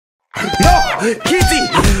No, kitty,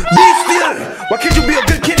 be still. Why can't you be a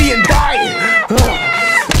good kitty and die?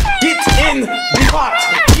 Get in the pot.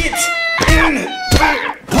 Get in the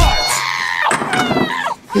pot.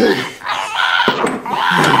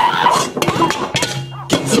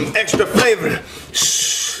 Get some extra flavor.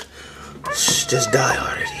 Shh. Shh, just die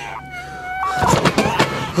already.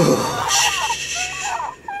 Oh, shh.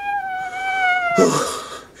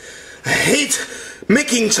 Oh, I hate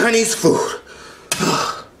making Chinese food.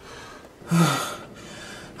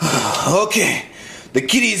 Okay, the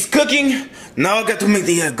kitty is cooking. Now I got to make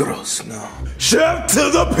the egg rolls. No. Chef to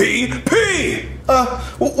the PP.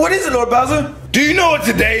 What is it, Lord Bowser? Do you know what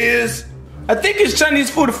today is? I think it's Chinese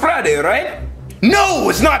Food Friday, right? No,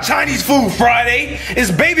 it's not Chinese Food Friday.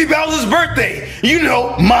 It's Baby Bowser's birthday. You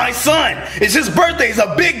know, my son. It's his birthday. It's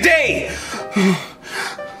a big day.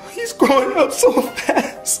 He's growing up so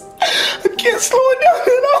fast. I can't slow it down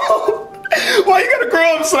at all. Why you gotta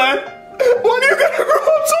grow up, son? Why do you gotta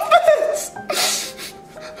grow up so fast?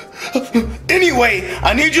 Anyway,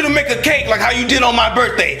 I need you to make a cake like how you did on my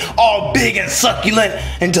birthday. All big and succulent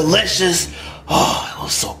and delicious. Oh, it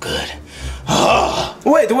was so good. Oh.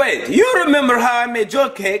 Wait. You remember how I made your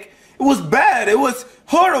cake? It was bad. It was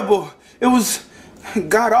horrible. It was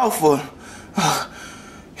god-awful.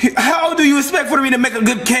 How do you expect for me to make a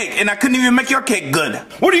good cake and I couldn't even make your cake good?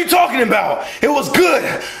 What are you talking about? It was good.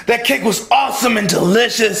 That cake was awesome and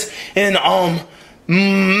delicious and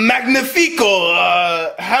magnifico,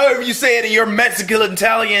 however you say it in your Mexican,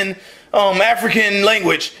 Italian, African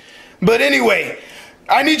language. But anyway,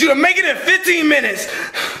 I need you to make it in 15 minutes.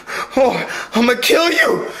 Oh, I'm gonna kill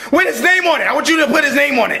you. Put his name on it. I want you to put his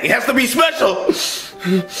name on it. It has to be special.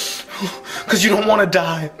 Because you don't want to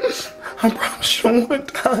die. I promise you don't want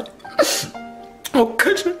to die. I'll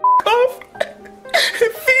cut your off and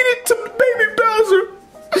feed it to Baby Bowser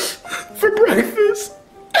for breakfast.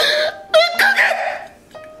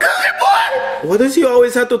 Cook it, boy! Why does he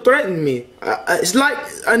always have to threaten me? It's like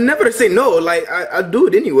I never say no. Like I do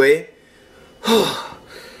it anyway.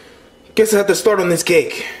 Guess I have to start on this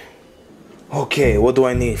cake. Okay, what do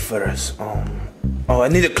I need first? Oh, I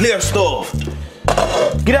need a clear stove.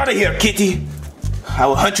 Get out of here, kitty. I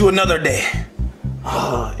will hunt you another day.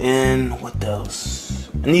 And what else?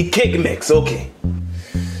 I need cake mix. Okay.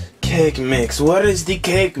 Cake mix. What is the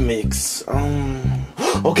cake mix?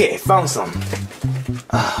 Okay, found some.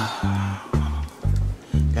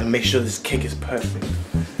 Gotta make sure this cake is perfect.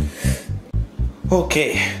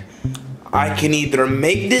 Okay. I can either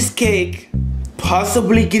make this cake,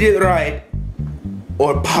 possibly get it right,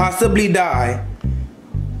 or possibly die.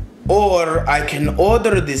 Or I can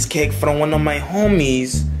order this cake from one of my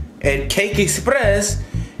homies at Cake Express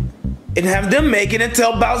and have them make it and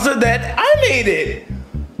tell Bowser that I made it.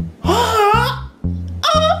 I'm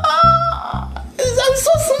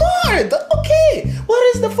so smart. Okay, what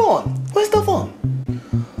is the phone? Where's the phone?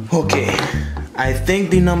 Okay, I think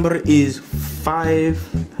the number is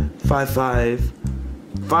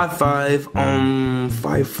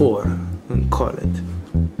 5555554. Call it.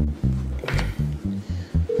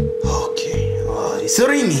 It's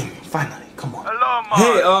ringing. Finally, come on. Hello, Mom.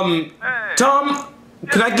 Hey, Hey. Tom,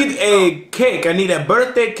 can I get a cake? I need a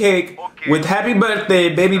birthday cake with Happy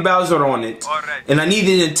Birthday Baby Bowser on it. Alright. And I need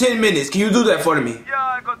it in 10 minutes. Can you do that for me? Yeah,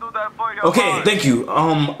 I can do that for you. Okay, man. thank you.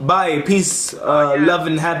 Bye. Peace, love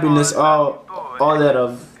and happiness, all that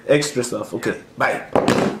of extra stuff. Okay, bye.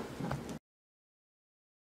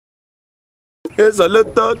 Here's a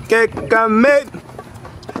little cake I made.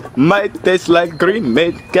 Might taste like green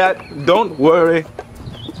made cat, don't worry.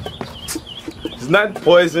 It's not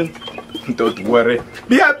poison, don't worry.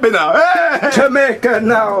 Be happy now, hey! Jamaica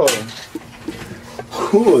now!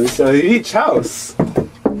 Ooh, it's a rich house.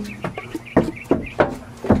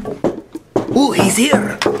 Ooh, he's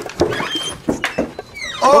here!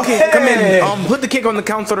 Okay, hey. Come in. Put the cake on the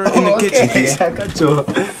counter in the kitchen, please. I got you.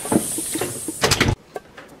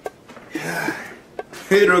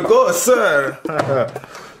 Here you go, sir.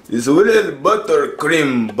 It's a little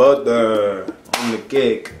buttercream butter on the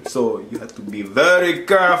cake, so you have to be very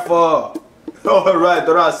careful. Alright,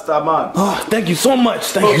 Rastaman. Oh, thank you so much.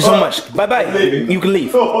 Thank you so much. Bye-bye. You can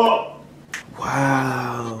leave. Wow.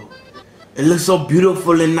 It looks so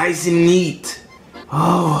beautiful and nice and neat.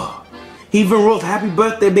 Oh, he even wrote Happy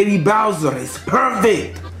Birthday Baby Bowser. It's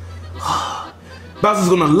perfect. Bowser's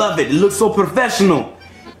gonna love it. It looks so professional.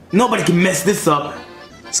 Nobody can mess this up.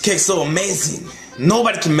 This cake's so amazing.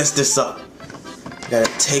 Nobody can mess this up.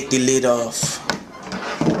 Gotta take the lid off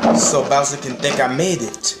so Bowser can think I made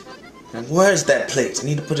it. And where's that plate? I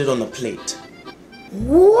need to put it on the plate.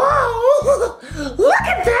 Whoa! Look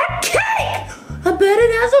at that cake! I bet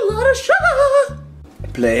it has a lot of sugar.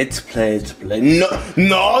 Play it.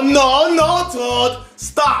 No, Toad.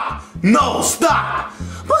 Stop. No, stop.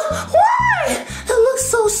 But why? It looks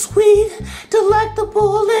so sweet,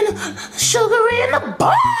 delectable, and sugary in the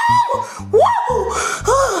bowl. Whoa!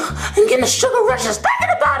 Oh, I'm getting a sugar rush just thinking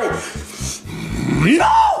about it.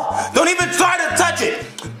 No! Don't even try to touch it.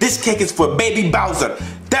 This cake is for baby Bowser.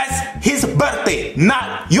 That's his birthday,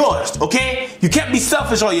 not yours, okay? You can't be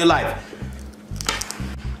selfish all your life.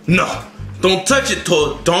 No, don't touch it,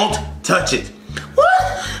 Toad. Don't touch it. What?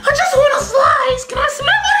 I just want a slice. Can I smell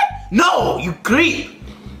it? No, you creep.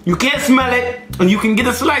 You can't smell it, and you can get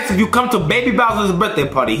a slice if you come to baby Bowser's birthday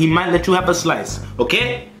party. He might let you have a slice,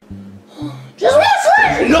 okay? Just one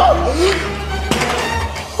slice. No!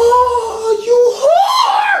 Oh, you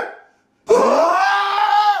whore!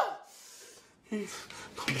 Ah!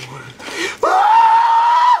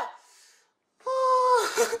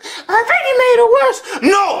 I think you made it worse.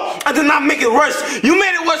 No, I did not make it worse. You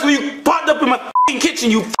made it worse when you popped up in my kitchen,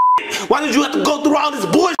 you Why did you have to go through all this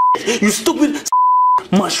bullshit, you stupid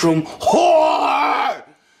mushroom whore?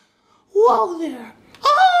 Whoa there.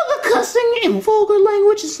 All the cussing and vulgar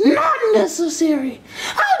language is not necessary.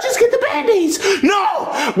 I'll just get the Band-Aids. No,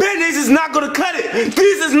 Band-Aids is not gonna cut it.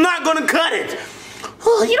 This is not gonna cut it.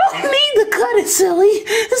 Oh, you don't need to cut it, silly.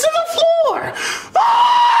 It's on the floor.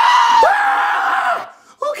 Ah!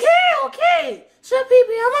 Okay. Chef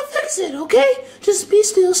Pee-Pee, I'm gonna fix it, okay? Just be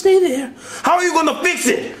still, stay there. How are you gonna fix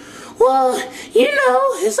it? Well, you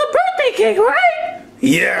know, it's a birthday cake, right?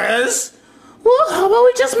 Yes. Well, how about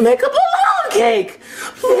we just make a balloon cake?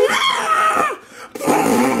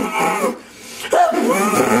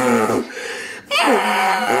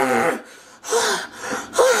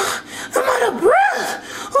 I'm out of breath.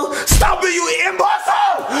 Oh, stop it, you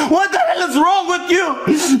imbecile! What the hell is wrong with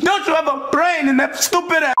you? Don't you have a brain in that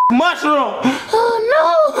stupid ass mushroom? Oh,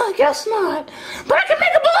 no, I guess not. But I can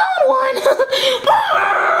make a balloon one.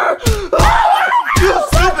 You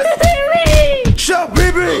stupid! Shut up,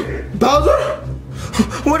 baby! Bowser?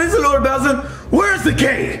 What is it, Lord Bowser? Where's the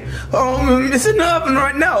cake? It's in the oven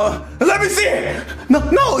right now. Let me see it.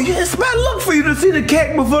 No, it's bad luck for you to see the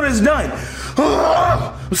cake before it's done.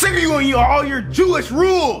 I'm sick of you and all your Jewish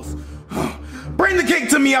rules. Bring the cake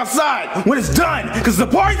to me outside when it's done, because the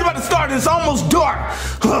party's about to start and it's almost dark.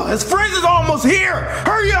 His friends is almost here.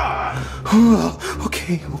 Hurry up.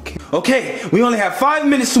 Okay, we only have 5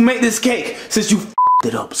 minutes to make this cake since you f***ed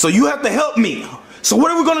it up. So you have to help me. So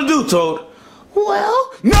what are we gonna do, Toad?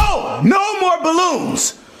 Well, no more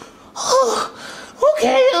balloons. Oh,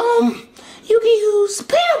 okay, you can use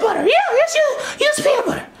peanut butter. Yeah, let's use peanut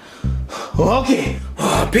butter. Okay,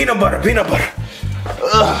 peanut butter.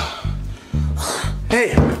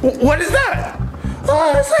 Hey, what is that?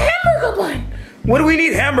 It's a hamburger bun. What do we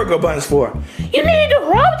need hamburger buns for? You need to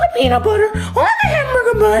rub the peanut butter on the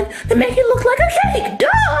hamburger bun to make it look like a cake.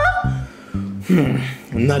 Duh!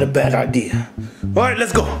 Not a bad idea. All right,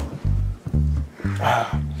 let's go. I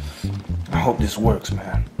hope this works,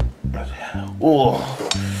 man. Oh.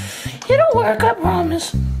 It'll work, I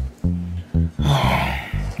promise.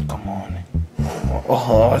 Come on.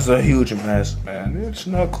 Oh, it's a huge mess, man. It's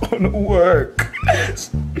not gonna work.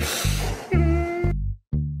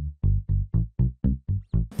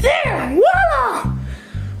 There, voila!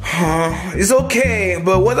 It's okay,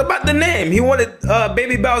 but what about the name? He wanted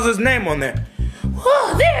Baby Bowser's name on there.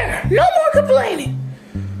 Oh, there, no more complaining.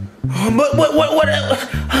 But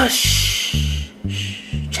what? Shh.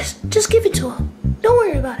 Just give it to him. Don't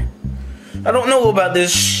worry about it. I don't know about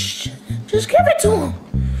this. Shh. Just give it to him.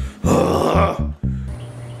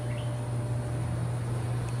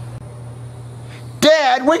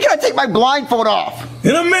 Dad, when can I take my blindfold off?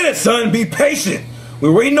 In a minute, son. Be patient.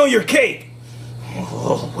 We're waiting on your cake.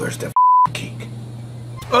 Oh, where's the cake?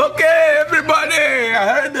 Okay, everybody. I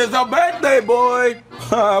heard there's a birthday boy.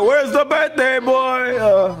 Where's the birthday boy?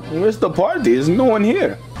 Where's the party? There's no one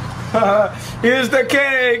here. Here's the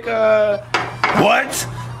cake. What?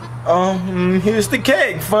 Here's the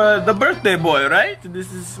cake for the birthday boy, right?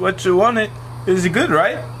 This is what you wanted. Is it good,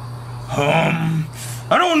 right?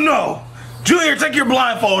 I don't know. Junior, take your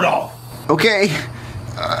blindfold off. Okay.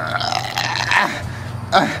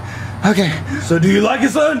 Okay. So do you like it,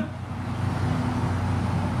 son?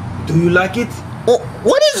 Do you like it? Well,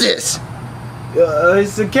 what is this?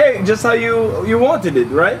 It's a cake, just how you wanted it,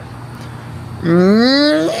 right?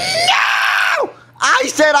 No! I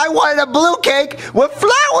said I wanted a blue cake with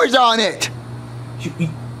flowers on it.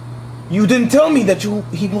 You didn't tell me that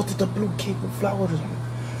he wanted the blue cake with flowers on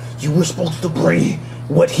it. You were supposed to bring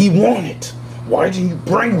what he wanted. Why didn't you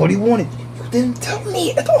bring what he wanted? You didn't tell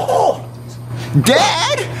me at all.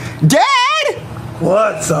 Dad? Dad?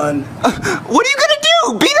 What, son? What are you gonna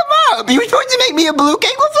do? Beat him up. You were supposed to make me a blue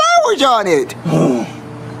cake with flowers on it.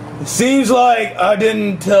 It seems like I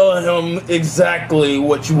didn't tell him exactly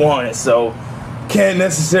what you wanted, so can't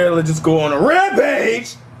necessarily just go on a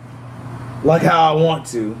rampage like how I want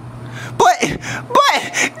to. But, Dad!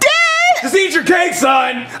 Just eat your cake,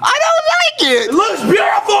 son! I don't like it! It looks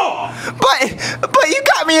beautiful! But you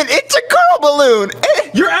got me an It's a Girl balloon!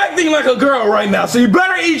 You're acting like a girl right now, so you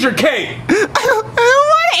better eat your cake! I don't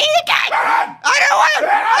want to eat a cake! I don't want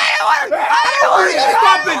to!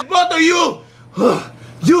 Stop it, both of you!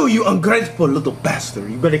 You ungrateful little bastard.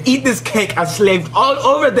 You better eat this cake I slaved all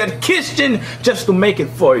over that kitchen just to make it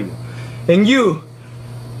for you. And you,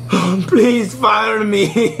 please fire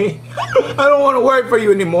me. I don't want to work for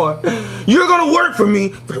you anymore. You're going to work for me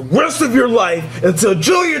for the rest of your life until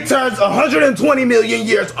Julia turns 120 million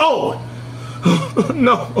years old.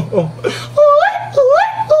 No. Oh,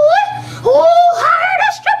 I heard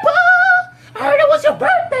a stripper. I heard it was your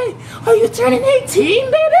birthday. Are you turning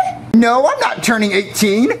 18, baby? No, I'm not turning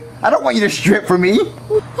 18. I don't want you to strip for me.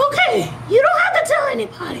 Okay, you don't have to tell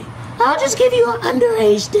anybody. I'll just give you an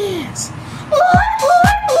underage dance.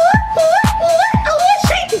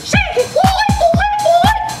 Shake it, shake it,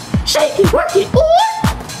 shake it, work it.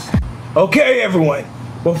 Okay, everyone.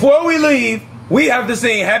 Before we leave, we have to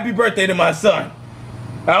sing happy birthday to my son.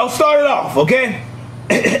 I'll start it off, okay?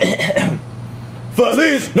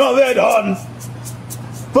 Feliz Navidad.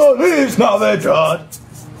 Feliz Navidad.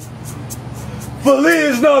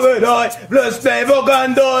 Feliz Navidad. Lo estoy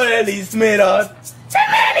evocando feliz Navidad.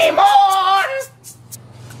 Many more.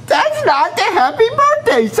 That's not the happy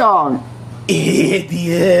birthday song.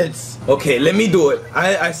 Idiots. Okay, let me do it.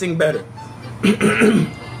 I sing better.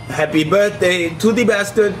 Happy birthday to the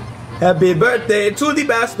bastard. Happy birthday to the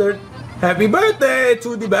bastard. Happy birthday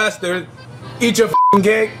to the bastard. Eat your f***ing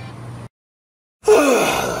cake.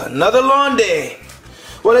 Another long day.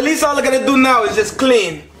 Well, at least all I gotta do now is just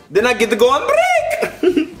clean. Then I get to go on break.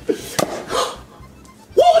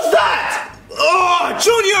 What was that? Oh,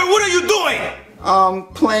 Junior, what are you doing?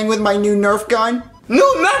 Playing with my new Nerf gun.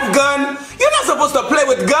 New Nerf gun? You're not supposed to play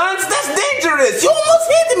with guns. That's dangerous. You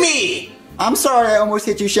almost hit me. I'm sorry I almost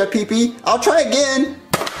hit you, Chef Pee-Pee. I'll try again.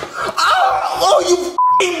 Oh, you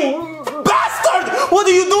f***ing bastard! What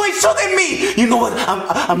are you doing shooting me? You know what?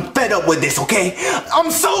 I'm fed up with this, okay?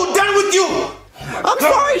 I'm so done with you. I'm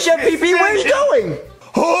sorry, Chef Pee-Pee. Where are you going?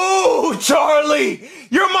 Oh, Charlie,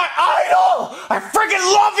 you're my idol. I freaking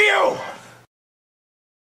love you.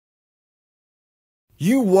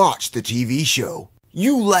 You watch the TV show.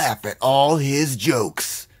 You laugh at all his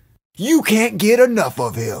jokes. You can't get enough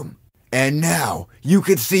of him. And now you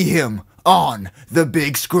can see him on the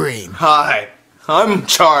big screen. Hi, I'm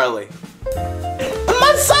Charlie.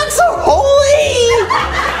 My socks are holy.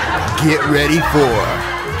 Get ready for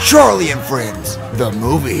Charlie and Friends, the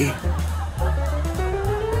movie.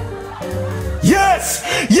 Yes!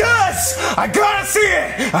 Yes! I gotta see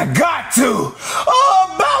it! I got to!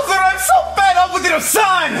 Oh, Bowser, I'm so fed up with your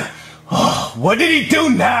son! Oh, what did he do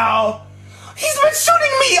now? He's been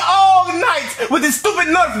shooting me all night with his stupid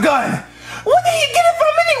Nerf gun! Where did he get it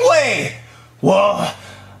from anyway? Well,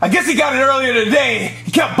 I guess he got it earlier today.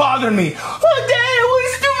 He kept bothering me. Oh, Dad, what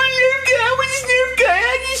stupid Nerf gun? What's Nerf gun?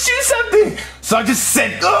 How did you shoot something? So I just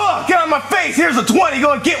said, ugh, get out of my face. Here's a 20,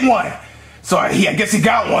 go and get one. So I guess he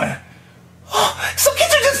got one. So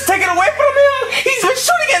can't you just take it away from him? He's been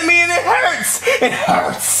shooting at me and it hurts. It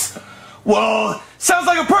hurts. Well, sounds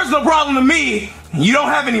like a personal problem to me. You don't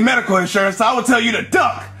have any medical insurance, so I will tell you to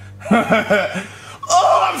duck.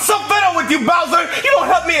 Oh, I'm so fed up with you, Bowser. You don't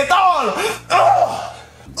help me at all.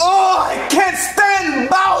 Oh, I can't stand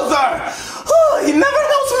Bowser. Oh, he never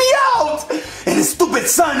helps me out. And his stupid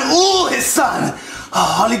son, ooh, his son.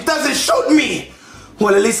 Oh, all he does is shoot me.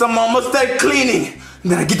 Well, at least I'm almost done cleaning.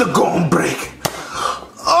 Then I get to go on break.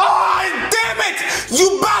 Oh, damn it!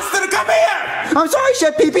 You bastard, come here! I'm sorry,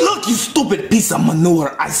 Chef Pee-Pee. Look, you stupid piece of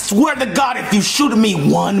manure. I swear to God, if you shoot me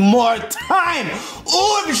one more time,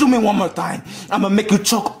 if you shoot me one more time, I'm gonna make you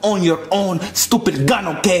choke on your own stupid gun,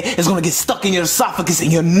 okay? It's gonna get stuck in your esophagus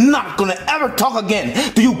and you're not gonna ever talk again.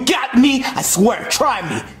 Do you get me? I swear, try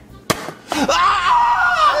me. Ah!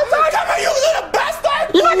 Come here, you little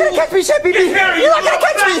bastard! You're not gonna catch me, Chef Pee-Pee. You're not gonna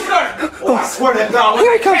catch me. Oh, I swear to God,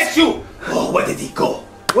 Here when he I comes. catch you. Oh, where did he go?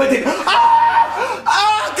 Where did...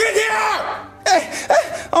 get here!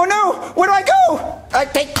 Oh no, where do I go?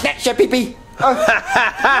 Take that, Chef Pee-Pee. No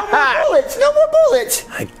more bullets, no more bullets.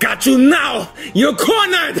 I got you now! You're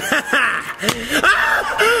cornered!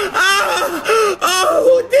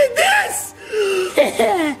 Who did this?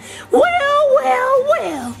 Well.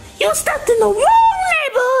 You stepped in the wrong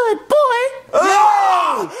neighborhood, boy.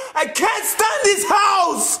 Oh! I I can't stand this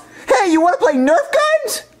house! Hey, you want to play Nerf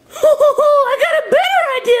guns? I got a better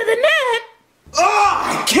idea than that. Oh,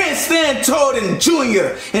 I can't stand Toad and Junior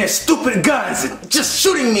and their stupid guns and just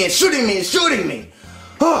shooting me and shooting me and shooting me.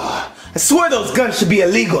 Oh, I swear those guns should be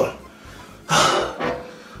illegal.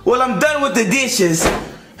 Well, I'm done with the dishes.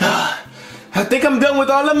 I think I'm done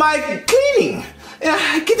with all of my cleaning.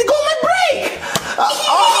 I get to go on my break.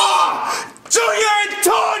 Junior and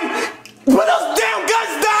Toad, put those damn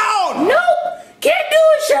guns down! Nope, can't do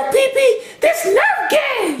it, Chef Pee-Pee. This Nerf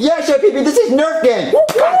game. Yeah, Chef Pee-Pee, this is Nerf game.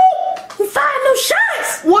 Whoop, whoop. We find no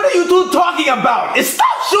shots. What are you two talking about? And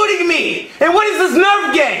stop shooting me! And what is this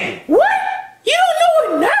Nerf game? What? You don't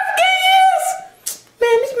know what Nerf game is?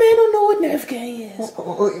 Man, this man don't know what Nerf game is.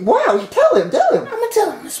 Wow, tell him. I'm gonna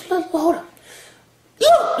tell him. Hold on.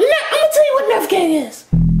 Look, I'm gonna tell you what Nerf game is.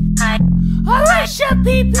 Alright, Chef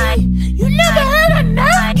Pee-Pee. You never heard of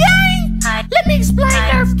Nerf game? Let me explain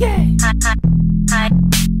Nerf game.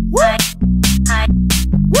 What?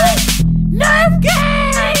 Nerf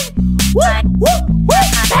game! What?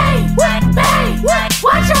 Bang! Bang!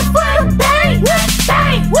 Watch out for the bang!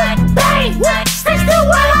 Bang! Bang! Stay still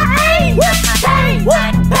while I aim! Bang!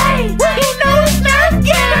 Bang! You know it's Nerf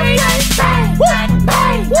game! Bang!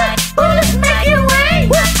 Bang! Bullets make it rain!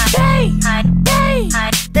 Bang! Bang!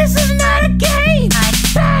 This is not a game!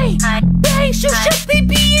 Bang! Bang! Shoot Chef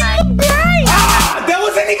Pee-Pee in the brain! That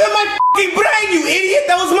wasn't even my fucking brain, you idiot!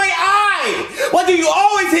 That was my eye! Why do you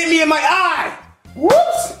always hit me in my eye?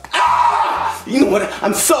 Whoops! You know what?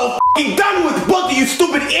 I'm so fucking done with both of you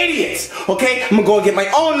stupid idiots! Okay? I'm gonna go and get my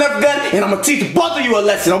own Nerf gun and I'm gonna teach both of you a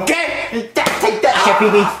lesson, okay? Take that, Chef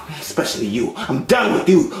Pee-Pee. Especially you. I'm done with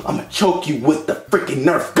you. I'm gonna choke you with the freaking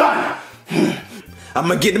Nerf gun. I'm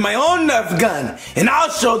gonna get my own Nerf gun and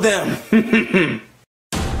I'll show them.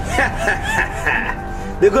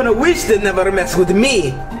 They're gonna wish they never mess with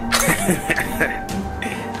me.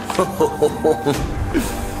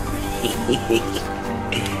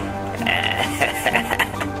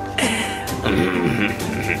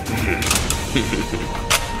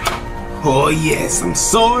 Oh yes, I'm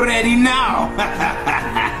so ready now.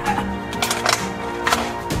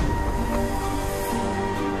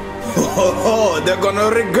 They're gonna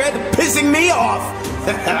regret pissing me off.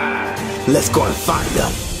 Let's go and find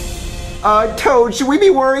them. Toad, should we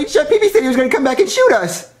be worried? Chef Pee-Pee said he was gonna come back and shoot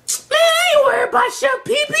us. Man, I ain't worried about Chef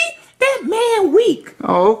Pee-Pee. That man weak.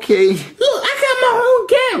 Okay. Look, I got my own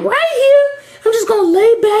game right here. I'm just gonna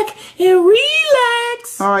lay back and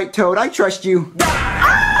relax. All right, Toad, I trust you. Toad,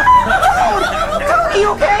 are you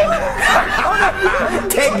okay?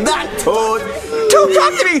 Take that, Toad. Toad,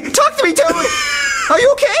 talk to me. Talk to me, Toad. Are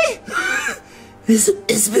you okay?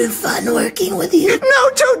 It's been fun working with you. No,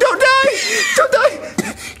 Toad, don't die. Don't die.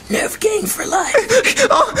 Nerf gang for life.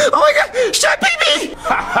 Oh my God, Chef Pee-Pee.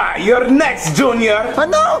 You're next, Junior.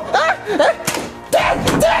 No. Dad,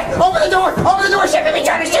 open the door, Chef Pee-Pee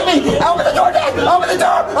trying to shoot me. Open the door, Dad, open the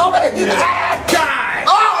door, open it. Die!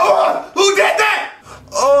 Oh, who did that?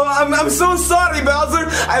 Oh, I'm so sorry, Bowser.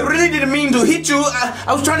 I really didn't mean to hit you.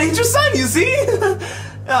 I was trying to hit your son, you see?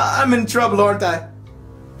 I'm in trouble, aren't I?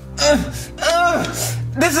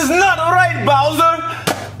 This is not right, Bowser.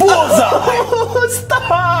 Bullseye!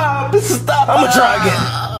 Stop! I'm gonna try again.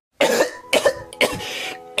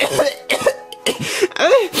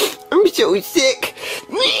 I'm so sick.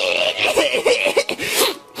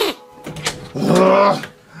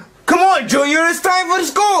 Come on, Junior, it's time for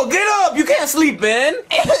school. Get up, you can't sleep, man.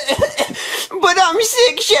 But I'm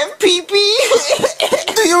sick, Chef Pee-Pee.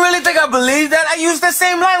 Do you really think I believe that? I used the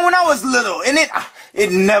same line when I was little, and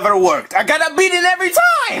it never worked. I got a beating every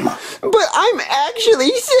time. But I'm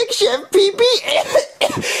actually sick, Chef Pee-Pee.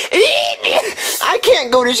 I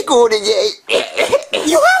can't go to school today.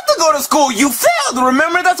 You have to go to school. You failed,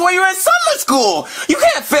 remember? That's why you're in summer school. You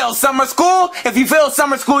can't fail summer school. If you fail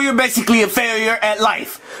summer school, you're basically a failure at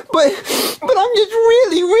life. But I'm just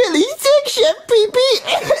really sick, Chef Pee-Pee.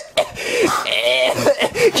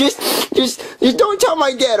 Just don't tell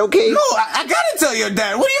my dad, okay? No, I gotta tell your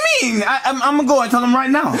dad. What do you mean? I'm gonna go and tell him right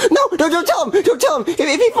now. No, don't tell him. Don't tell him. If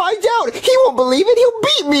he finds out, he won't believe it. He'll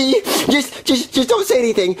beat me. Just don't say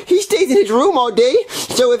anything. He stays in his room all day,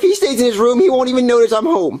 so if he stays in his room, he won't even notice I'm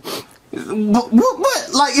home.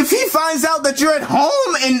 What? Like, if he finds out that you're at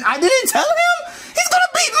home and I didn't tell him, he's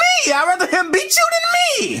gonna beat me. I'd rather him beat you than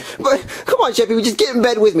me. But come on, Jeffy, just get in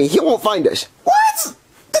bed with me. He won't find us. What?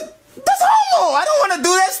 That's homo. I don't want to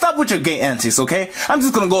do that. Stop with your gay antics, okay? I'm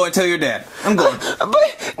just gonna go and tell your dad. I'm going.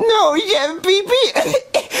 But no, Chef Pee-Pee.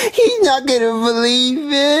 He's not gonna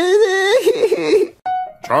believe it.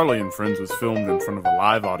 Charlie and Friends was filmed in front of a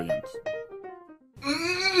live audience.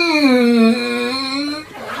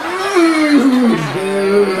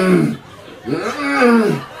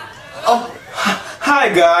 Oh, hi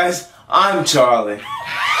guys, I'm Charlie.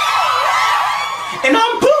 And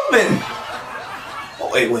I'm pooping.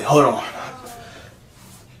 Oh, wait, hold on.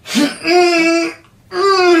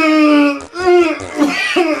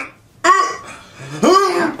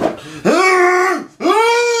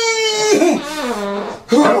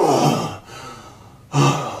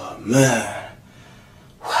 Oh, man.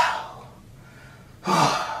 Wow.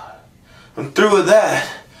 I'm through with that.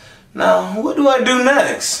 Now, what do I do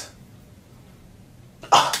next?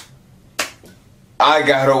 I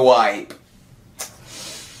gotta wipe.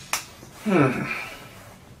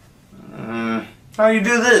 How do you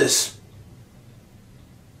do this?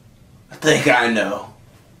 I think I know.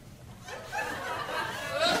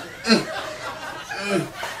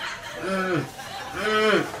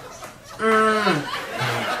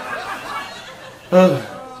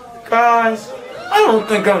 Guys, I don't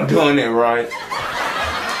think I'm doing it right.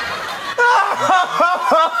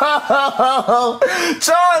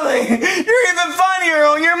 Charlie, you're even funnier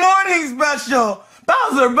on your morning special.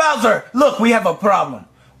 Bowser, look, we have a problem.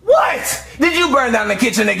 What? Did you burn down the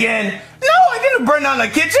kitchen again? No, I didn't burn down the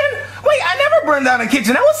kitchen. Wait, I never burned down the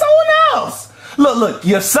kitchen. That was someone else. Look,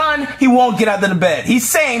 your son, he won't get out of the bed. He's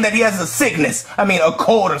saying that he has a sickness. I mean, a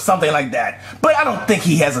cold or something like that. But I don't think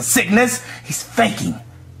he has a sickness. He's faking.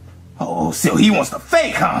 Oh, so he wants to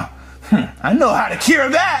fake, huh? I know how to cure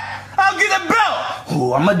that. I'll get a belt.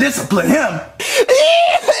 Oh, I'm gonna discipline him.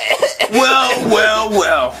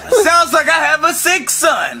 Well. Sounds like I have a sick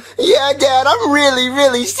son. Yeah, Dad, I'm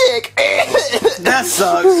really sick. That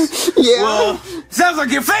sucks. Yeah. Well, sounds like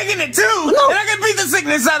you're faking it too. No. And I can beat the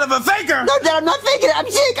sickness out of a faker. No, Dad, I'm not faking it. I'm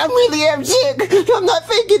sick. I really am sick. I'm not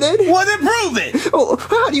faking it. Well, then prove it. Oh,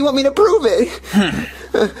 how do you want me to prove it?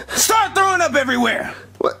 Start throwing up everywhere.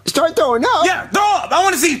 What? Start throwing up? Yeah, throw up. I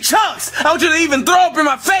want to see chunks. I want you to even throw up in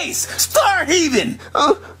my face. Start heaving.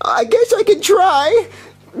 I guess I can try.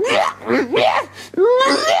 What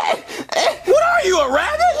are you, a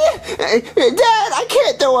rabbit? Dad, I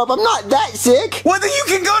can't throw up. I'm not that sick. Well, then you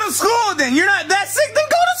can go to school then. You're not that sick, then go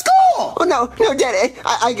to school. Oh, no, Dad,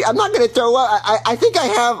 I'm not going to throw up. I think I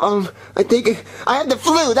have, I have the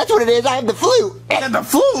flu. That's what it is. I have the flu. You have the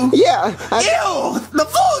flu? Yeah. Ew, the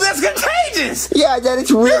flu, that's contagious. Yeah, Dad,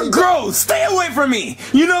 it's really You're gross. Stay away from me.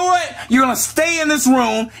 You know what? You're going to stay in this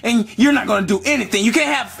room, and you're not going to do anything. You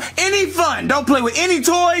can't have any fun. Don't play with any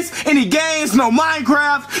toys, any games, no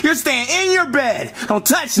Minecraft. You're staying in your bed. Don't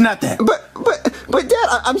touch nothing. But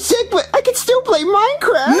Dad, I'm sick, but I can still play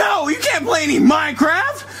Minecraft. No, you can't play any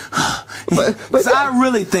Minecraft. But I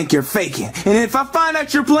really think you're faking. And if I find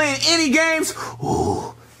out you're playing any games,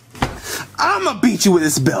 ooh, I'm gonna beat you with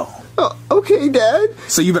this belt. Oh, okay, Dad.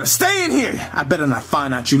 So you better stay in here. I better not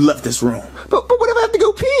find out you left this room. But what if I have to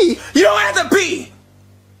go pee? You don't have to pee.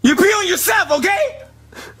 You pee on yourself, okay?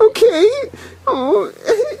 Okay. Oh,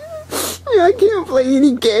 I can't play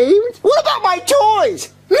any games. What about my toys?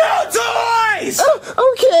 No toys!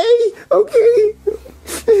 Okay.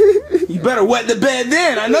 You better wet the bed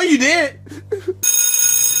then. I know you did.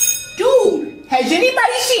 Dude, has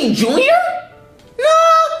anybody seen Junior? No,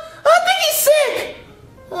 I think he's sick.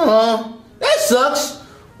 Oh, that sucks.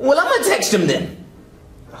 Well, I'm gonna text him then.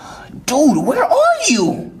 Dude, where are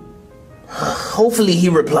you? Hopefully he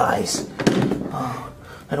replies.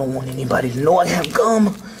 I don't want anybody to know I have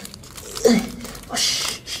gum. Oh,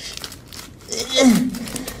 shh.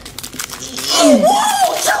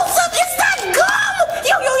 Whoa, Joseph, it's not gum!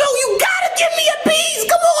 Yo, you gotta give me a piece!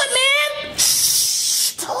 Come on, man!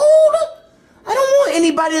 Shh, told. I don't want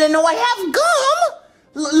anybody to know I have gum!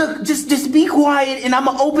 Look, just be quiet and I'm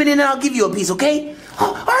gonna open it and I'll give you a piece, okay?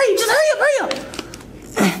 Oh, alright, just hurry up!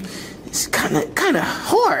 It's kinda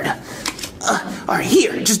hard. Alright,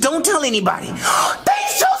 here, just don't tell anybody.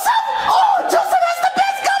 Thanks, Joseph! Oh, Joseph, that's the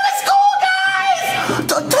best gum at school, guys!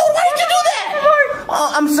 Toad, why did you do that?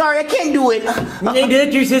 I'm sorry, I can't do it. My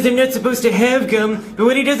doctor says I'm not supposed to have gum, but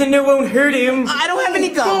what he doesn't know won't hurt him. I don't have any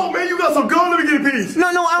gum. Oh, man, you got some gum? Let me get a piece. No,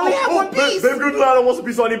 I only have one piece. Baby, good night. I want some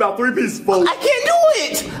piece. So I need about 3 pieces, folks. I can't do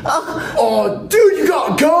it. Oh, dude, you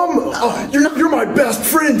got gum? You're my best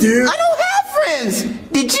friend, dude. I don't have friends.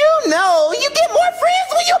 Did you know you get more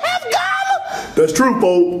friends when you have gum? That's true,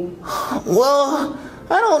 folks. Well,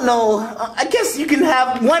 I don't know. I guess you can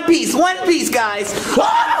have one piece, guys.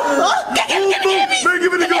 Give me. Man,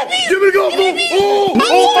 give me the gum. Give me the gum, folks.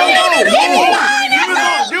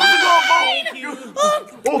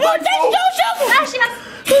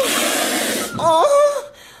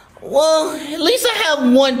 Well, at least I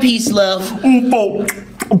have one piece left. Mine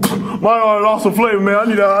lost some flavor, man. I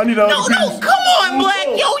need a No, come on, Black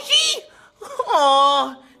Yoshi.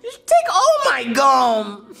 Aw, just take Oh my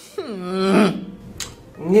gum!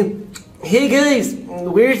 Hey guys,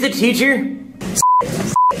 where's the teacher?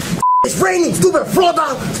 It's raining, stupid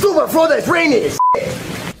Florida! Stupid Florida, it's raining!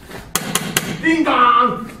 Ding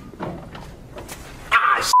dong!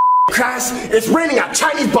 Class, it's raining at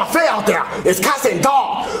Chinese buffet out there. It's cats and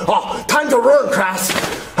dog. Oh, time to run, class.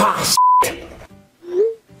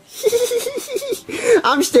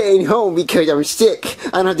 I'm staying home because I'm sick.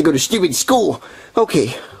 I don't have to go to stupid school.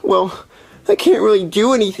 Okay, well, I can't really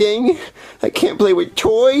do anything. I can't play with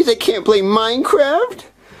toys. I can't play Minecraft.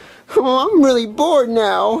 Oh, I'm really bored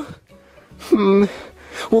now.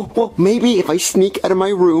 Well, maybe if I sneak out of my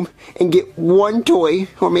room and get one toy,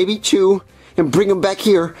 or maybe two, and bring them back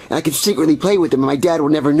here, and I can secretly play with them and my dad will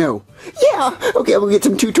never know. Yeah! Okay, I'm gonna get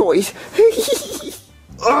some 2 toys.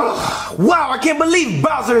 Wow, I can't believe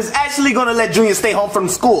Bowser is actually gonna let Junior stay home from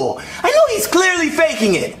school. I know he's clearly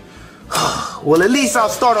faking it. Well, at least I'll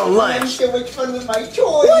start on lunch. I'm so much fun with my toys.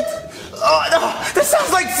 What? That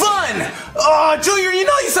sounds like fun! Junior, you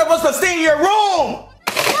know you're supposed to stay in your room!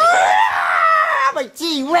 My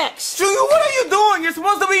T-Rex! Junior, what are you doing? You're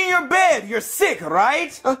supposed to be in your bed. You're sick,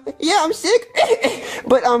 right? Yeah, I'm sick.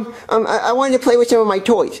 But, I wanted to play with some of my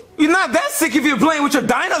toys. You're not that sick if you're playing with your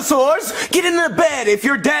dinosaurs. Get in the bed. If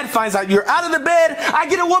your dad finds out you're out of the bed, I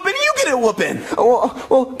get a whooping, you get a whooping.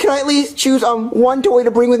 Well, can I at least choose, one toy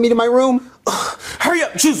to bring with me to my room? Hurry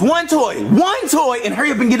up, choose one toy, and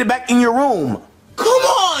hurry up and get it back in your room. Come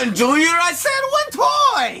on, Junior, I said one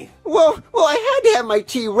toy! Well, I had to have my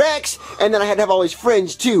T-Rex, and then I had to have all his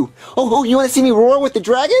friends, too. Oh, you want to see me roar with the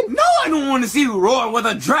dragon? No, I don't want to see you roar with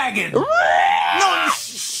a dragon. No,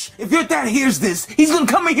 shh. If your dad hears this, he's gonna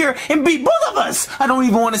come in here and beat both of us. I don't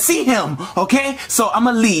even want to see him, okay? So I'm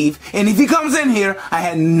gonna leave, and if he comes in here, I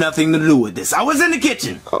had nothing to do with this. I was in the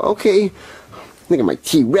kitchen. Okay. Look at my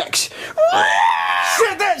T-Rex.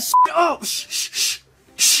 Shut that shit up. Shh.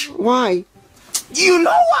 Why? You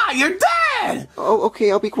know why, you're dead! Oh,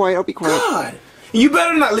 okay, I'll be quiet. God, you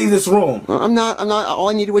better not leave this room. I'm not, all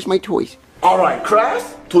I needed was my toys. Alright,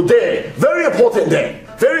 class, today, very important day.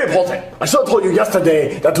 Very important. I should have told you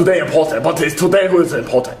yesterday that today is important, but it's today who is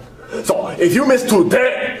important. So, if you miss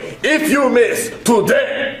today,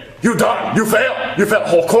 you done. You fail,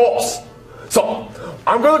 of course. So,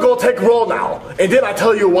 I'm gonna go take a roll now, and then I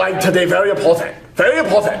tell you why today very important. Very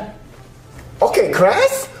important. Okay,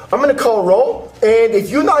 class, I'm gonna call roll, and if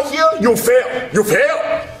you're not here, you fail. You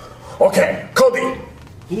fail. Okay, Cody.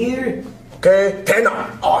 Here. Okay,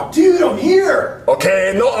 Tanner. Oh, dude, I'm here.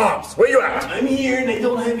 Okay, no arms. Where you at? I'm here and I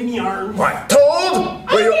don't have any arms. Right, Toad.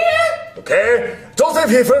 Where you? Here. Okay, Joseph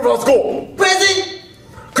here from school. Present.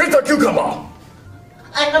 Crystal Cucumber.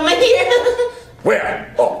 I'm here.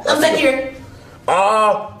 Where? Oh, I'm back here.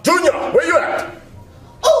 Junior, where you at?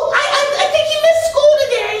 Oh, I think he missed school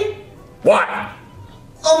today. Why?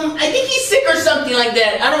 I think he's sick or something like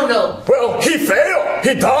that. I don't know. Well, he failed.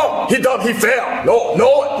 He dumb, he failed.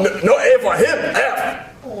 No A for him,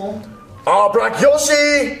 F. Black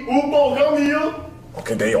Yoshi. Come here.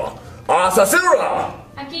 Okay, there you are. Sasura.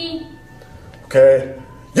 Aquí. Okay.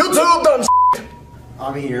 You two dumb shit.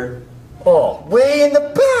 I'm here. Oh, way in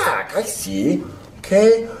the back. I see.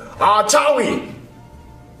 Okay. Chawi.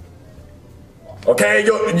 Okay,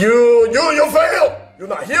 you failed. You're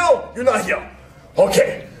not here.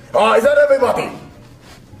 Okay. Is that everybody?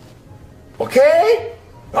 Okay?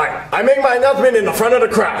 Alright, I make my announcement in the front of the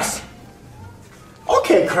class.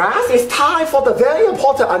 Okay, class, it's time for the very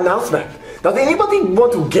important announcement. Does anybody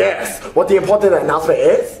want to guess what the important announcement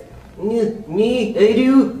is? Me, I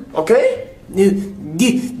do. Okay? Did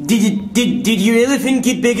your elephant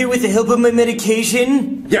get bigger with the help of my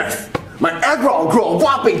medication? Yes. My egg roll grew a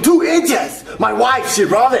whopping 2 inches. My wife, she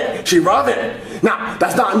loved it. Now,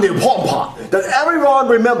 that's not the important part. Does everyone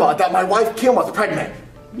remember that my wife Kim was pregnant?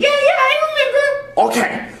 Yeah, I remember.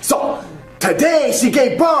 Okay, so today she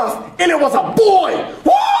gave birth and it was a boy.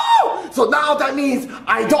 Woo! So now that means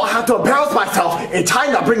I don't have to embarrass myself in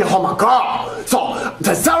China bringing home a girl. So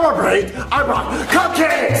to celebrate, I brought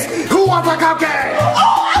cupcakes. Who wants a cupcake?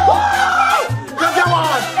 Oh, I want! Get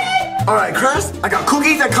one. All right, Chris, I got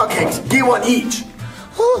cookies and cupcakes. Get one each.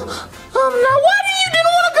 Now why do you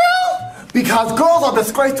didn't want a girl? Because girls are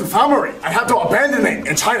disgrace to family. I have to abandon it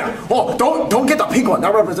in China. Oh, don't get the pink one.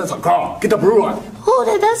 That represents a girl. Get the blue one. Oh,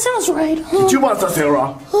 that sounds right. Did you want the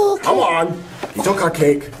Sarah? Okay. Come on. Eat your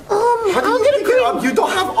cupcake. How do you pick it up? You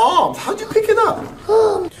don't have arms. How'd you pick it up?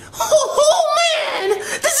 Oh man,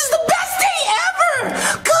 this is the best day ever!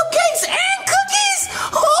 Cupcakes and cookies!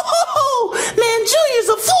 Oh man, Junior's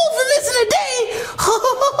a fool for missing a day!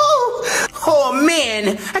 Oh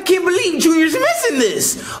man, I can't believe Junior's missing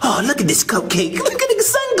this. Oh, look at this cupcake. Look at the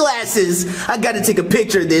sunglasses. glasses. I gotta take a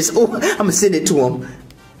picture of this. Oh, I'm gonna send it to him.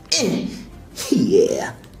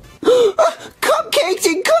 Yeah. Cupcakes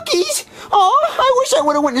and cookies? Oh, I wish I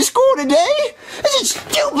would have went to school today. This is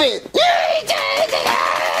stupid.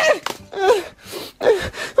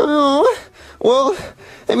 Well,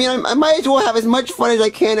 I mean, I might as well have as much fun as I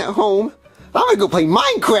can at home. I'm gonna go play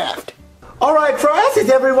Minecraft. Alright, class, is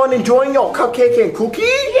everyone enjoying your cupcake and cookie?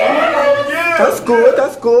 Yeah! That's good,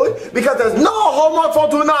 that's good. Because there's no homework for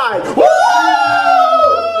tonight. Woo!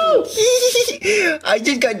 I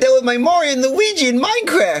just got done with my Mario and Luigi in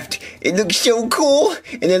Minecraft. It looks so cool,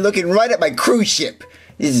 and they're looking right at my cruise ship.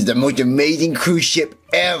 This is the most amazing cruise ship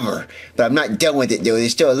ever. But I'm not done with it though.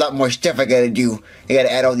 There's still a lot more stuff I gotta do. I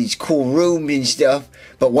gotta add all these cool rooms and stuff.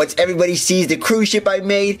 But once everybody sees the cruise ship I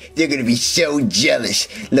made, they're gonna be so jealous.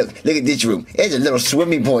 Look at this room. There's a little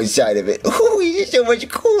swimming pool inside of it. Ooh, there's so much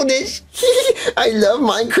coolness. I love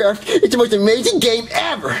Minecraft. It's the most amazing game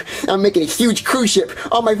ever. I'm making a huge cruise ship.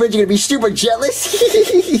 All my friends are gonna be super jealous.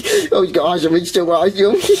 Oh gosh, I'm so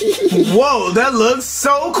awesome. Whoa, that looks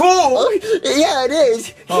so cool. Oh, yeah, it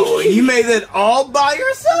is. Oh, you made it all by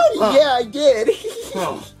yourself? Huh? Yeah, I did.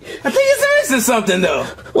 Oh, I think it's missing something though.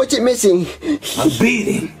 What's it missing? A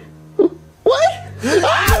beating. What?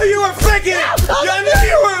 Oh, you were faking it! I knew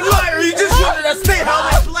you were a liar! You just wanted to say how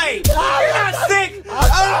they play! You're not sick!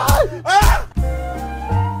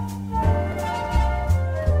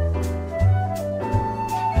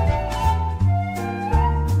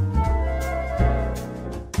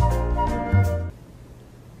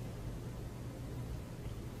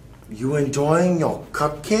 You enjoying your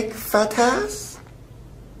cupcake, fat ass?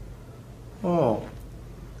 Oh.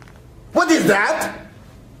 What is that?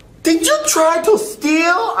 Did you try to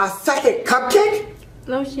steal a second cupcake?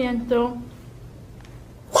 Lo siento.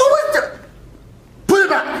 What was the... Put it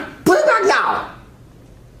back! Put it back now!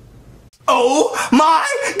 Oh my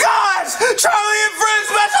gosh! Charlie and Friends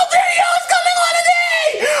special video is coming on today!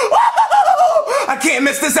 Woo! I can't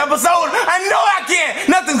miss this episode! I know I can't!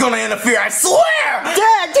 Nothing's gonna interfere, I swear!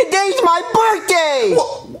 Dad, today's my birthday!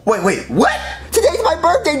 Wait, what? Today's my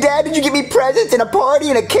birthday, Dad! Did you give me presents and a party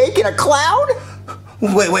and a cake and a clown?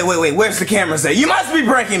 Wait, where's the cameras at? You must be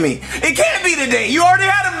breaking me! It can't be today! You already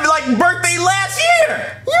had a, birthday last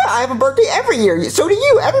year! Yeah, I have a birthday every year. So do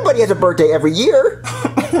you. Everybody has a birthday every year.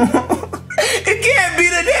 It can't be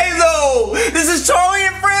today, though! This is Charlie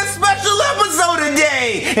and Friends special episode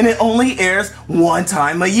today! And it only airs one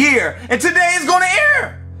time a year. And today is gonna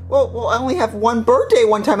air! Well, I only have one birthday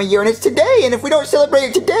one time a year, and it's today. And if we don't celebrate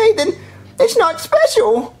it today, then it's not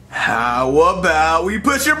special. How about we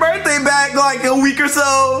push your birthday back like a week or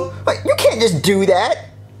so? But you can't just do that.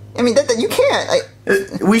 I mean, that you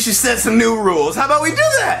can't. We should set some new rules. How about we do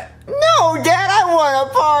that? No, Dad, I want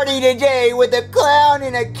a party today with a clown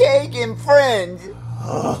and a cake and friends.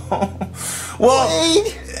 Well,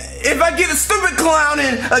 if I get a stupid clown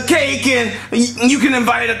and a cake and you can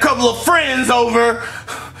invite a couple of friends over,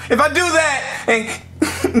 if I do that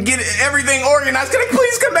and get everything organized, can I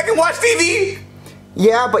please come back and watch TV?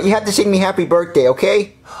 Yeah, but you have to sing me happy birthday,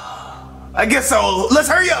 okay? I guess so. Let's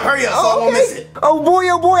hurry up, so I won't miss it. Oh boy,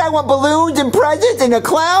 I want balloons and presents and a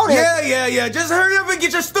clown and... Yeah. Just hurry up and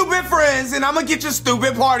get your stupid friends, and I'm gonna get your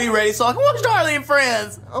stupid party ready so I can watch Charlie and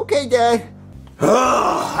Friends. Okay, Dad.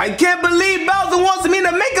 I can't believe Bowser wants me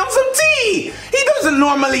to make him some tea. He doesn't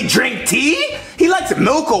normally drink tea. He likes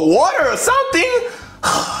milk or water or something.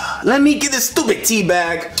 Let me get this stupid tea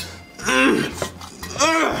bag.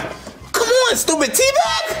 Come on, stupid tea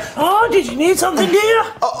bag! Oh, did you need something, dear?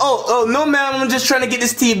 Oh, no, ma'am. I'm just trying to get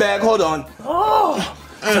this tea bag. Hold on. Oh,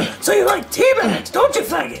 so you like tea bags, don't you,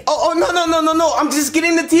 faggot? Oh, no. I'm just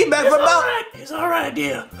getting the tea bag for about... It's all right,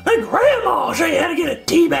 dear. My grandma will show you how to get a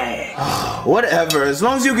tea bag. Whatever, as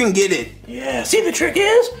long as you can get it. Yeah, see the trick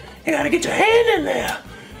is, you gotta get your hand in there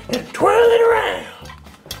and twirl it around.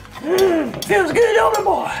 Feels good, don't it,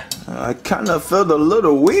 boy? I kind of felt a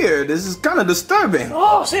little weird. This is kind of disturbing.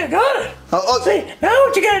 Oh, see, I got it. See, now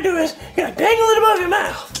what you gotta do is, you gotta dangle it above your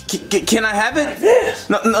mouth. Can I have it? Like this.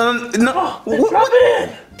 No. Oh, then drop it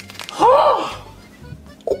in. Oh.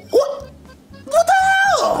 What the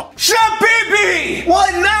hell? Chef Pee-Pee!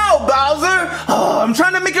 What now, Bowser? Oh, I'm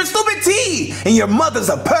trying to make your stupid tea, and your mother's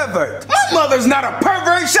a pervert. My mother's not a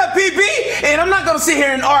pervert, Chef Pee-Pee, and I'm not gonna sit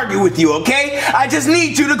here and argue with you, okay? I just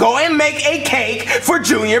need you to go and make a cake for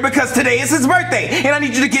Junior because today is his birthday, and I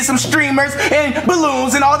need you to get some streamers and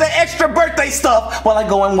balloons and all that extra birthday stuff while I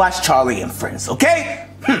go and watch Charlie and Friends, okay?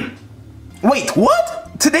 Wait, what?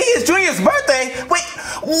 Today is Junior's birthday? Wait,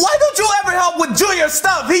 why don't you ever help with Junior's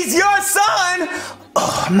stuff? He's your son!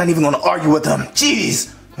 Oh, I'm not even gonna argue with him.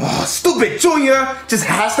 Jeez. Oh, stupid Junior just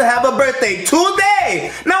has to have a birthday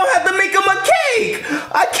today. Now I have to make him a cake.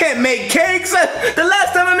 I can't make cakes. The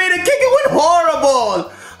last time I made a cake, it went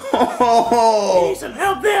horrible. Oh. Need some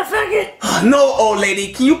help there, faggot? No, old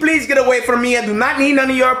lady. Can you please get away from me? I do not need none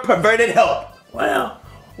of your perverted help. Well,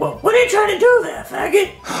 what are you trying to do there,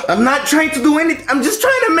 faggot? I'm not trying to do anything. I'm just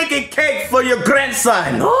trying to make a cake for your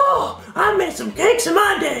grandson. Oh, I made some cakes in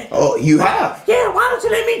my day. Oh, you have? Yeah, why don't you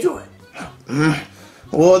let me do it?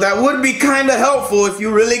 Well, that would be kind of helpful if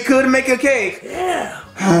you really could make a cake. Yeah.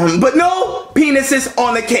 But no penises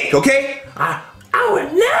on the cake, okay? I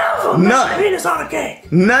would never None. put penis on a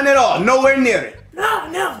cake. None at all. Nowhere near it. No,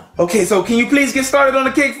 never. Okay, so can you please get started on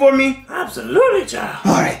the cake for me? Absolutely, child.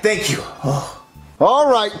 All right, thank you. Oh.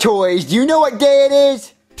 All right, toys. Do you know what day it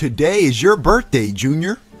is? Today is your birthday,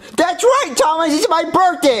 Junior. That's right, Thomas. It's my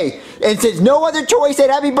birthday. And since no other toy said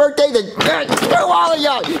happy birthday, then screw all of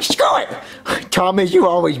y'all. Screw it. Thomas, you've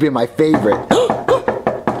always been my favorite.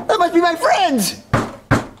 That must be my friends.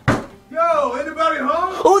 Yo, anybody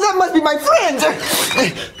home? Oh, that must be my friends.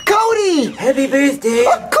 Cody. Happy birthday.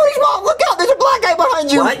 Cody's mom, look out. There's a black guy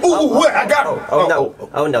behind you. What? Oh, wait, I got him.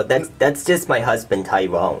 Oh no, that's just my husband,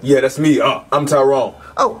 Tyrone. Yeah, that's me. I'm Tyrone.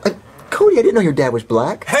 Oh, Cody, I didn't know your dad was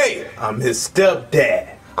black. Hey, I'm his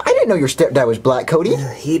stepdad. I didn't know your stepdad was black, Cody.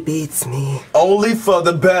 He beats me. Only for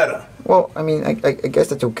the better. Well, I mean, I guess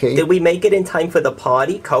that's okay. Did we make it in time for the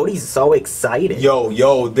party? Cody's so excited.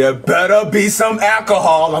 Yo, there better be some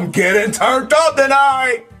alcohol. I'm getting turned up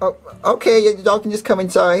tonight. Oh, okay, y'all can just come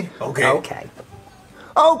inside. Okay.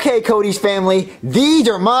 Okay, Cody's family, these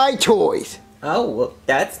are my toys. Oh, well,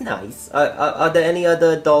 that's nice. Are there any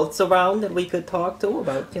other adults around that we could talk to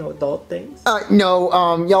about, adult things? No,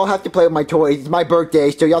 y'all have to play with my toys. It's my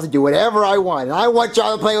birthday, so y'all have to do whatever I want. And I want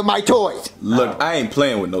y'all to play with my toys. Look, I ain't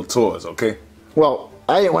playing with no toys, okay? Well,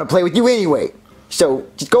 I didn't want to play with you anyway, so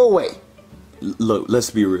just go away. Look,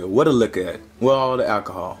 let's be real. What a look at? Where all the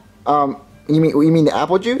alcohol? You mean the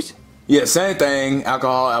apple juice? Yeah, same thing.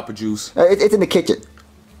 Alcohol, apple juice. It's in the kitchen.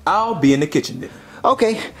 I'll be in the kitchen then.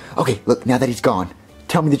 Okay, look, now that he's gone,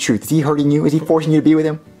 tell me the truth. Is he hurting you? Is he forcing you to be with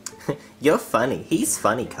him? You're funny. He's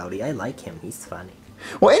funny, Cody. I like him. He's funny.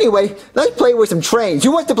 Well, anyway, let's play with some trains.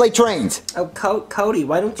 Who wants to play trains? Oh, Cody,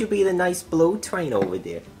 why don't you be the nice blue train over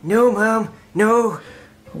there? No, Mom. No.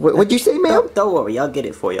 What'd you say, ma'am? Don't worry. I'll get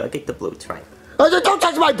it for you. I'll get the blue train. Don't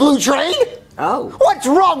touch my blue train! Oh. What's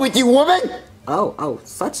wrong with you, woman? Oh,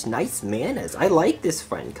 such nice manners. I like this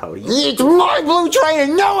friend, Cody. It's my blue train,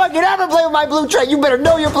 and no one can ever play with my blue train. You better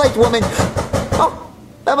know your place, woman. Oh,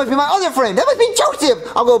 that must be my other friend. That must be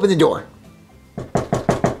Joseph. I'll go open the door.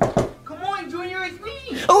 Come on, Junior, it's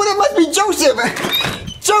me. Oh, that must be Joseph.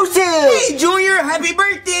 Joseph! Hey, Junior, happy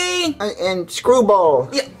birthday. And Screwball.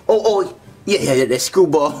 Yeah. Yeah, that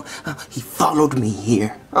Screwball. He followed me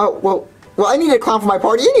here. Oh, well, I need a clown for my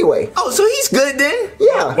party anyway. Oh, so he's good then?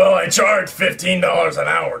 Yeah. Well, I charge $15 an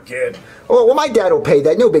hour, kid. Well, my dad will pay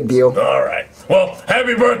that. No big deal. All right. Well,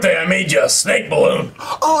 happy birthday. I made you a snake balloon.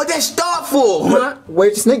 Oh, that's thoughtful.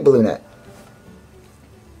 Where's the snake balloon at?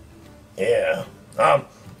 Yeah. Why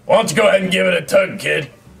don't you go ahead and give it a tug, kid?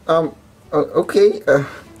 Okay.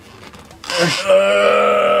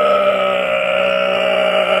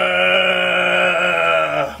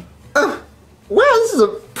 Wow, this is a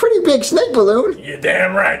pretty big snake balloon. You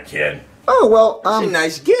damn right, kid. Oh, well, That's a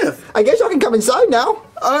nice gift. I guess y'all can come inside now.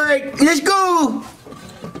 All right, let's go.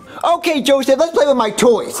 Okay, Joseph, let's play with my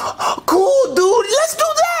toys. Cool, dude. Let's do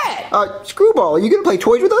that. Screwball, are you gonna play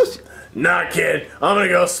toys with us? Nah, kid. I'm gonna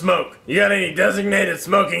go smoke. You got any designated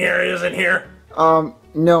smoking areas in here?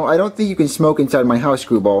 No, I don't think you can smoke inside my house,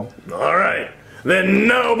 Screwball. All right. Then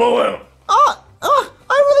no balloon. I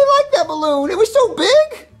really like that balloon. It was so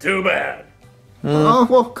big. Too bad.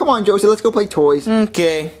 Well, come on, Joseph, let's go play toys.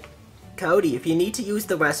 Okay. Cody, if you need to use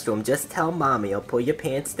the restroom, just tell Mommy. I'll pull your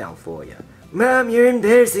pants down for you. Mom, you're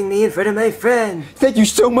embarrassing me in front of my friend. Thank you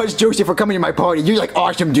so much, Joseph, for coming to my party. You're like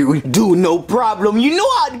awesome, dude. Dude, no problem. You know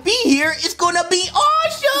how to be here. It's gonna be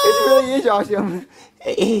awesome. It really is awesome.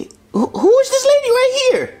 Hey, who is this lady right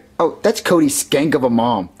here? Oh, that's Cody's skank of a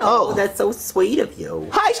mom. Oh, that's so sweet of you.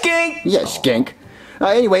 Hi, Skank. Yeah, skank.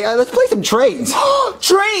 Anyway, let's play some trains.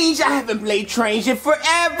 Trains? I haven't played trains in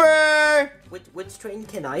forever. Which train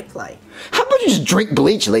can I play? How about you just drink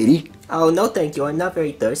bleach, lady? Oh, no thank you. I'm not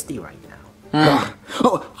very thirsty right now.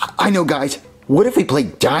 I know, guys. What if we play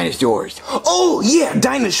dinosaurs? Oh, yeah,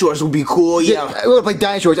 dinosaurs would be cool, yeah. We're gonna play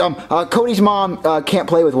dinosaurs. Cody's mom can't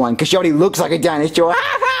play with one because she already looks like a dinosaur.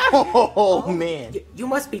 Oh, man. You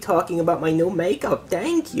must be talking about my new makeup.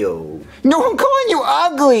 Thank you. No, I'm calling you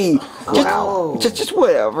ugly. Wow. Just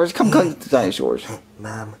whatever. Just come play with the dinosaurs.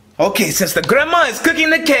 Mom, Okay, since the grandma is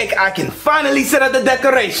cooking the cake, I can finally set up the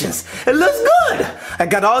decorations. It looks good. I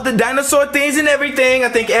got all the dinosaur things and everything. I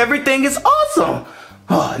think everything is awesome.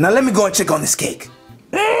 Oh, now let me go and check on this cake.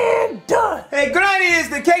 And done. Hey, Granny, is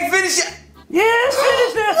the cake finished yet? Yes,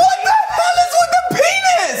 finished now. What the hell is with the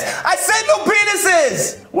penis? I said no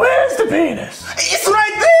penises. Where's the penis? It's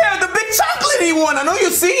right there, the big chocolatey one. I know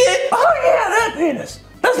you see it. Oh, yeah, that penis.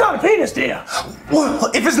 That's not a penis, dear.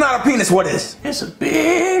 Well, if it's not a penis, what is? It's a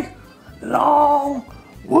big, long,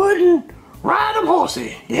 wooden, ride-em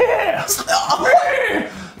horsey. Yeah.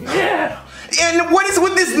 Yeah. And what is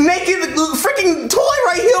with this naked freaking toy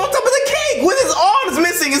right here on top of the cake with his arms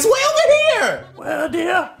missing? It's way over here. Well,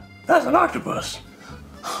 dear, that's an octopus.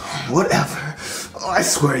 Whatever. Oh, I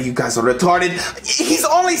swear you guys are retarded. He's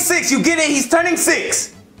only 6. You get it? He's turning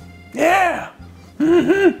 6. Yeah.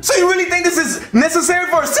 So you really think this is necessary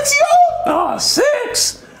for a 6-year-old? Oh,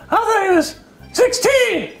 6? I thought he was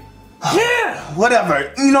 16. Yeah.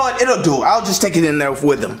 Whatever. You know what? It'll do. I'll just take it in there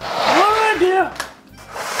with him. All right, dear.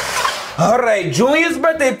 All right, Junior's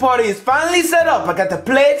birthday party is finally set up. I got the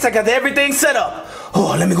plates. I got everything set up.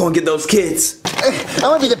 Oh, let me go and get those kids. I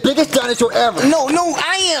want to be the biggest dinosaur ever. No,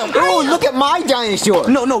 I am. Oh, look at my dinosaur.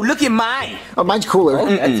 No, look at mine. Oh, mine's cooler. Oh,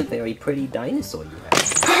 that's a very pretty dinosaur you have.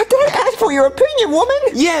 Did I ask for your opinion, woman?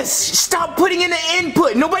 Yes, stop putting in the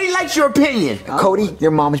input. Nobody likes your opinion. Cody, your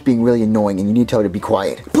mom is being really annoying and you need to tell her to be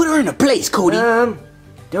quiet. Put her in a place, Cody.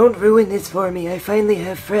 Don't ruin this for me. I finally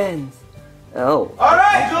have friends. Oh. All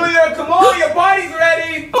right, Julia, come on. Your party's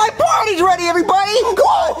ready. My party's ready, everybody. Go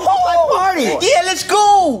on, my party. Yeah, let's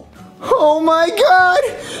go. Oh my God!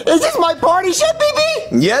 Is this my party, Chef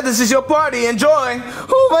BB? Yeah, this is your party. Enjoy.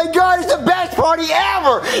 Oh my God, it's the best party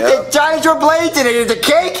ever! There's dinosaur blades and there's a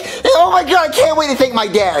cake. Oh my God, I can't wait to thank my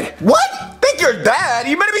dad. What? Thank your dad?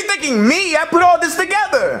 You better be thanking me. I put all this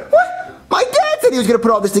together. What? My dad said he was gonna put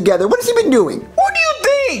all this together. What has he been doing? What do you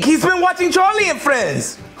think? He's been watching Charlie and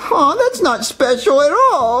Friends. Oh, that's not special at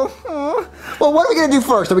all. Oh. Well, what are we gonna do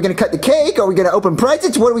first? Are we gonna cut the cake? Are we gonna open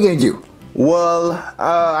presents? What are we gonna do? Well,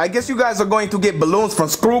 I guess you guys are going to get balloons from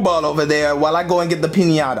Screwball over there while I go and get the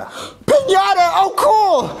piñata. Piñata? Oh,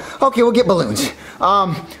 cool! Okay, we'll get balloons.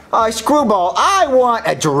 Screwball, I want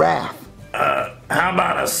a giraffe. How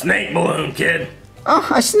about a snake balloon, kid?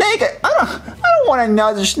 A snake? I don't want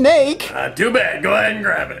another snake. Too bad. Go ahead and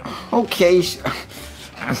grab it. Okay.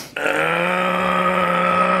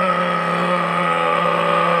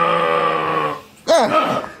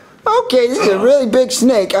 Okay, this is a really big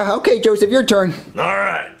snake. Okay, Joseph, your turn. All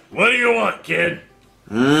right. What do you want, kid?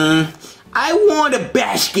 I want a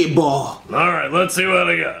basketball. All right, let's see what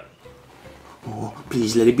I got. Oh,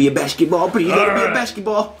 please let it be a basketball. Please let it be a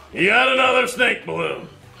basketball. You got another snake balloon.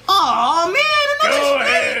 Oh man, another Go snake.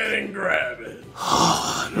 ahead and grab it.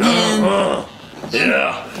 Oh man.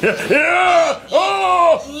 Yeah.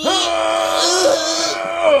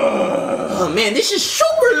 Oh man, this is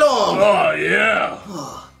super long. Oh yeah.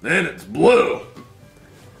 Then it's blue.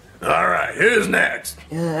 All right, who's next?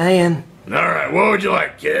 I am. All right, what would you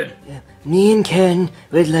like, kid? Me and Ken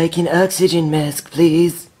would like an oxygen mask,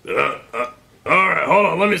 please. All right, hold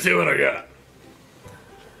on. Let me see what I got.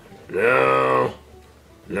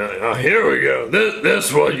 No, here we go.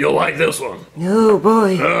 This one, you'll like this one. Oh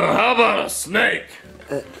boy. How about a snake?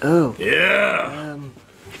 Oh. Yeah.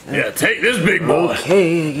 Yeah, take this big boy.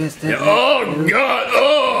 Okay, I guess that. Yeah, oh God.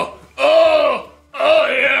 Yeah.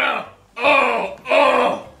 Oh.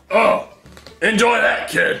 Enjoy that,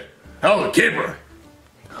 kid. How's the keeper?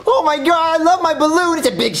 Oh my God, I love my balloon. It's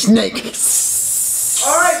a big snake.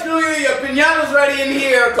 All right, Julia, your piñata's ready in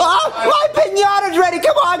here. My piñata's ready.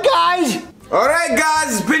 Come on, guys. All right,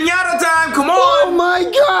 guys, it's piñata time. Come on. Oh my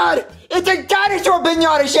God. It's a dinosaur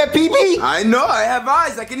piñata, Chef Pee-Pee. I know, I have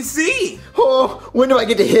eyes, I can see. Oh, when do I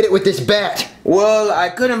get to hit it with this bat? Well, I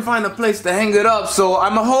couldn't find a place to hang it up, so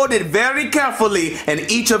I'm gonna hold it very carefully, and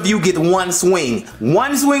each of you get one swing.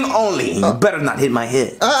 One swing only. You better not hit my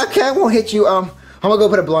head. Okay, I won't hit you. I'm gonna go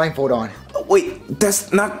put a blindfold on. Wait,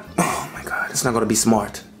 that's not... Oh my God, it's not gonna be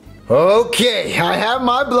smart. Okay, I have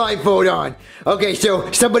my blindfold on. Okay,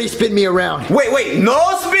 so somebody spin me around. Wait,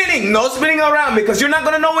 no spinning around because you're not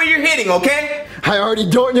gonna know where you're hitting, okay? I already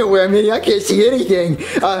don't know where I'm hitting. I can't see anything.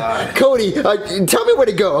 Cody, tell me where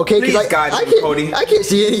to go, okay? Please guide me, Cody. I can't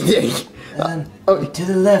see anything. To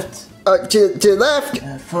the left. To the left.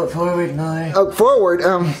 Forward more. Oh, forward.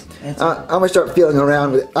 I'm gonna start feeling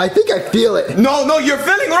around with it. I think I feel it. No, you're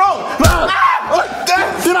feeling wrong.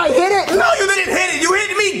 Did I hit it? No, you didn't hit it. You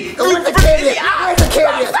hit me. Where's the candy?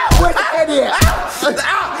 Where's the candy?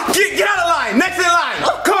 Get out of line. Next in line.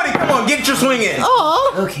 Cody, come on, get your swing in.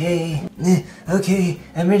 Aw. Okay. Okay,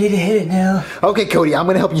 I'm ready to hit it now. Okay, Cody, I'm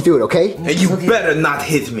gonna help you through it, okay? And you better not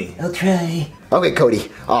hit me. I'll try. Okay, Cody.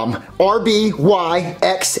 R, B, Y,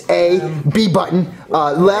 X, A, B button,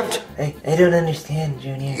 left. I don't understand,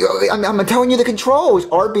 Junior. I'm telling you the controls.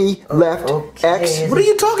 R, B, left, okay. X. What are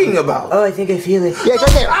you talking about? Oh, I think I feel it. Yeah, it's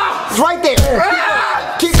right there. It's right there.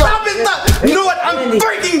 Keep going. Stop it! Stop. You know what? I'm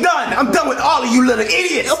freaking done. I'm done with all of you little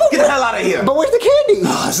idiots. Get the hell out of here. But where's the candy?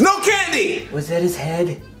 There's no candy. Was that his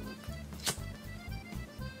head?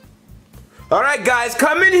 All right, guys,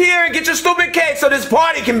 come in here and get your stupid cake so this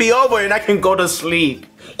party can be over and I can go to sleep.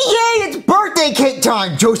 Yay, it's birthday cake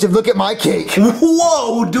time. Joseph, look at my cake.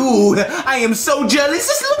 Whoa, dude. I am so jealous.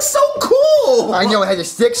 This looks so cool. I know, it has a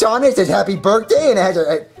 6 on it. It says happy birthday and it has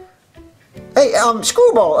a... Hey,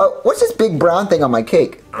 Screwball, what's this big brown thing on my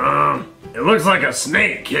cake? It looks like a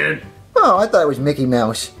snake, kid. Oh, I thought it was Mickey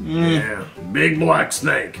Mouse. Yeah, big black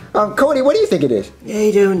snake. Cody, what do you think it is?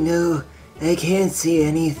 I don't know. I can't see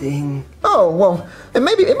anything. Oh, well, it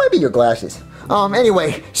might be your glasses.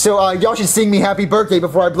 Anyway, so y'all should sing me happy birthday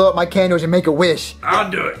before I blow up my candles and make a wish. I'll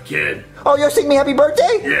do it, kid. Oh, you'll sing me happy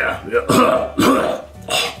birthday? Yeah.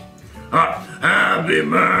 Happy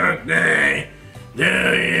birthday to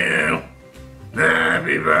you.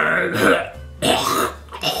 Happy birthday.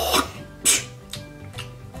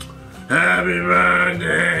 Happy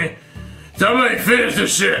birthday. Somebody finish the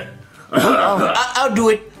shit. I'll do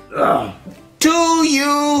it. To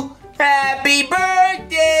you, happy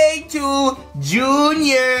birthday to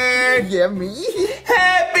Junior. Yeah, me.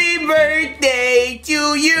 Happy birthday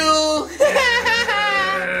to you.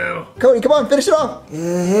 Cody, come on, finish it off.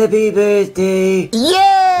 Happy birthday.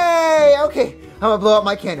 Yay! Okay, I'm gonna blow up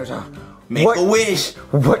my candles. Make a wish.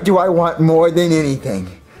 What do I want more than anything?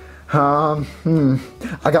 I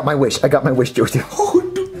got my wish. I got my wish, Joseph.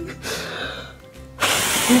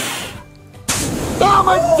 I'm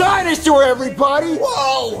a dinosaur, everybody!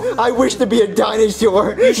 Whoa! I wish to be a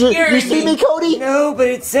dinosaur. You see me, Cody? No, but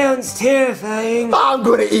it sounds terrifying. I'm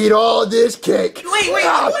gonna eat all this cake. Wait,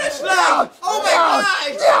 what is that? Oh my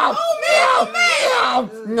gosh! Oh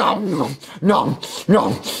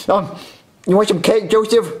No. You want some cake,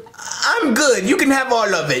 Joseph? I'm good. You can have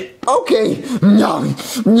all of it. Okay. No.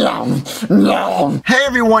 Hey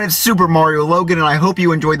everyone, it's Super Mario Logan, and I hope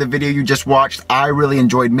you enjoyed the video you just watched. I really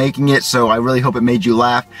enjoyed making it, so I really hope it made you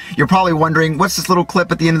laugh. You're probably wondering, what's this little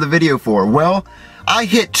clip at the end of the video for? Well, I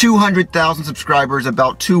hit 200,000 subscribers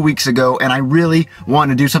about 2 weeks ago, and I really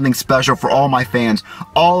want to do something special for all my fans.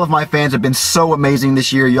 All of my fans have been so amazing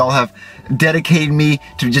this year. Y'all have dedicated me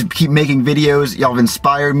to just keep making videos. Y'all have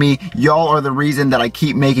inspired me. Y'all are the reason that I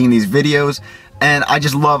keep making these videos. And I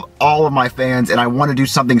just love all of my fans, and I want to do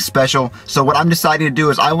something special. So what I'm deciding to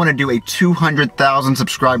do is I want to do a 200,000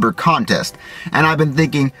 subscriber contest. And I've been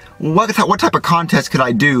thinking, what type of contest could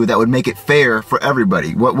I do that would make it fair for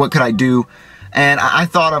everybody? What could I do? And I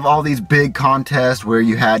thought of all these big contests where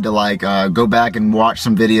you had to like go back and watch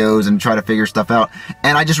some videos and try to figure stuff out.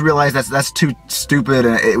 And I just realized that's too stupid,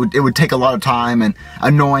 and it would take a lot of time and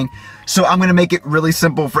annoying. So I'm gonna make it really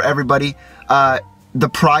simple for everybody. The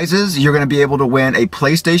prizes, you're gonna be able to win a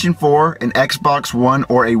PlayStation 4, an Xbox One,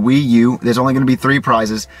 or a Wii U. There's only gonna be 3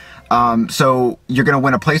 prizes. So you're gonna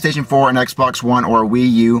win a PlayStation 4, an Xbox One, or a Wii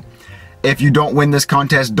U. If you don't win this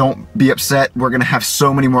contest, don't be upset. We're gonna have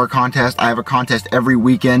so many more contests. I have a contest every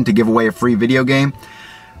weekend to give away a free video game.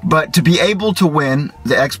 But to be able to win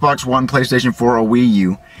the Xbox One, PlayStation 4, or Wii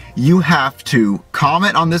U, you have to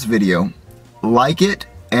comment on this video, like it,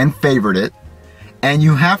 and favorite it. And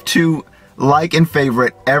you have to like and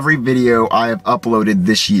favorite every video I have uploaded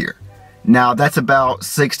this year. Now, that's about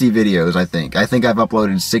 60 videos, I think. I think I've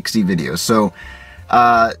uploaded 60 videos. So,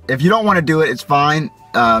 if you don't want to do it, it's fine.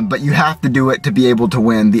 But you have to do it to be able to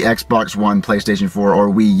win the Xbox One, PlayStation 4, or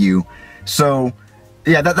Wii U. So,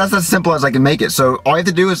 yeah, that's as simple as I can make it. So, all you have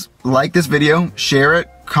to do is like this video, share it,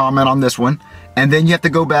 comment on this one, and then you have to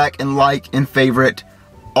go back and like and favorite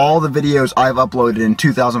all the videos I've uploaded in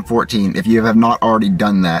 2014, if you have not already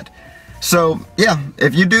done that. So, yeah,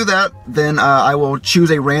 if you do that, then I will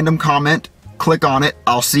choose a random comment, click on it,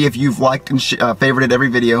 I'll see if you've liked and favorited every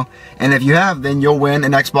video, and if you have, then you'll win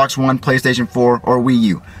an Xbox One, PlayStation 4, or Wii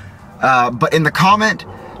U. But in the comment,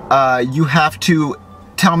 you have to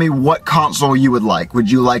tell me what console you would like.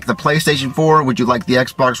 Would you like the PlayStation 4, would you like the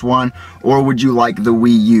Xbox One, or would you like the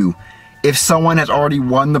Wii U? If someone has already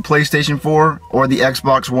won the PlayStation 4, or the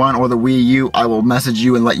Xbox One, or the Wii U, I will message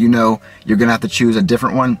you and let you know you're gonna have to choose a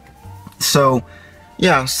different one. So,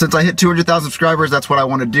 yeah, since I hit 200,000 subscribers, that's what I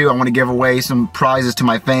want to do. I want to give away some prizes to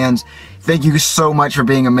my fans. Thank you so much for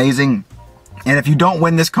being amazing. And if you don't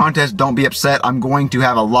win this contest, don't be upset. I'm going to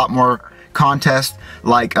have a lot more contests.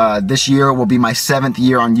 Like this year will be my 7th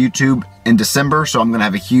year on YouTube in December, so I'm going to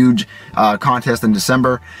have a huge contest in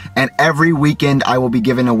December. And every weekend I will be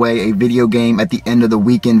giving away a video game at the end of the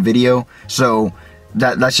weekend video. So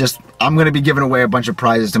that's just, I'm going to be giving away a bunch of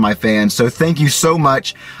prizes to my fans. So thank you so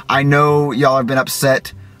much. I know y'all have been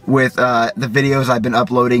upset with the videos I've been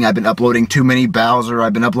uploading. I've been uploading too many Bowser,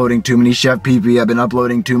 I've been uploading too many Chef Pee-Pee, I've been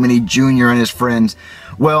uploading too many Junior and his friends.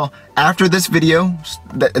 Well, after this video,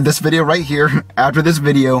 right here, after this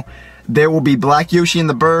video, there will be Black Yoshi and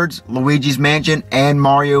the Birds, Luigi's Mansion, and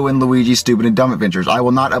Mario and Luigi's Stupid and Dumb Adventures. I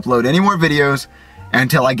will not upload any more videos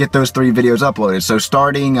until I get those 3 videos uploaded. So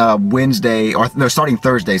starting starting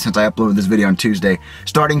Thursday, since I uploaded this video on Tuesday,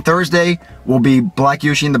 starting Thursday will be Black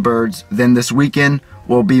Yoshi and the Birds, then this weekend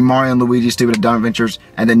will be Mario and Luigi's Stupid and Dumb Adventures,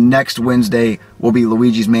 and then next Wednesday will be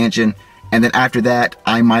Luigi's Mansion, and then after that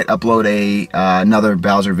I might upload another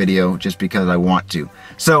Bowser video just because I want to.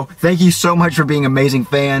 So thank you so much for being amazing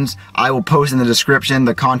fans. I will post in the description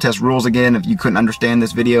the contest rules again if you couldn't understand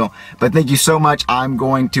this video, but thank you so much. I'm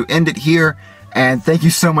going to end it here. And thank you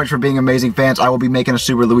so much for being amazing fans. I will be making a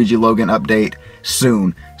Super Luigi Logan update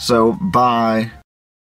soon. So, bye.